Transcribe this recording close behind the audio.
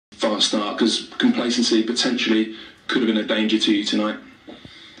fast start? Because complacency potentially could have been a danger to you tonight.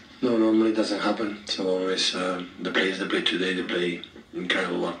 No, normally it doesn't happen. So always the players that play today, they play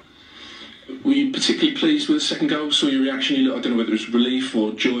incredible well. Were you particularly pleased with the second goal? Saw your reaction. I don't know whether it was relief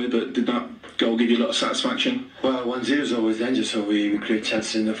or joy, but did that goal give you a lot of satisfaction? Well, 1-0 is always dangerous, so we create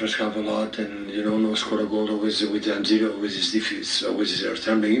chances in the first half a lot, and no score a goal always with 1-0 always is difficult, always is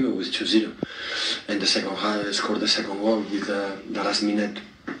outstanding, even with 2-0. And the second half, I scored the second goal with the last minute.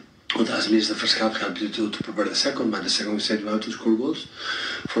 Well, the last minute the first half helped you to prepare the second, but the second we said we have to score goals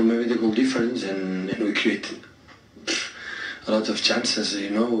for maybe the goal difference, and we create a lot of chances,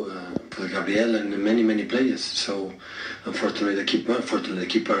 for Gabriel and many players. So unfortunately the keeper,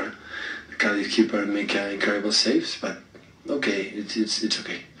 the Cardiff keeper make incredible saves, but okay, it's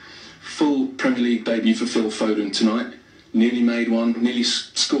okay. Full Premier League debut for Phil Foden tonight. Nearly made one, nearly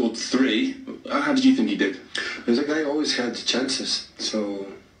scored 3. How did you think he did? There's a guy who always had chances, so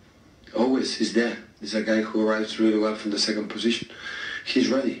always he's there. He's a guy who arrives really well from the second position. He's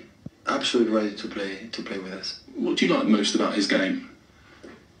ready, absolutely ready to play with us. What do you like most about his game?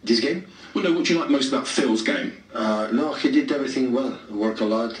 This game? Well, no, what do you like most about Phil's game? No, he did everything well. He worked a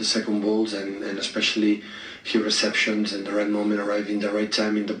lot, the second balls, and especially his receptions and the right moment, arriving the right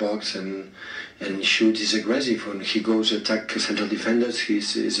time in the box, and shoot. He's aggressive. When he goes to attack central defenders,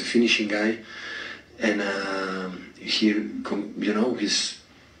 he's a finishing guy, and he's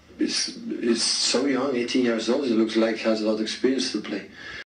so young, 18 years old. He looks like he has a lot of experience to play.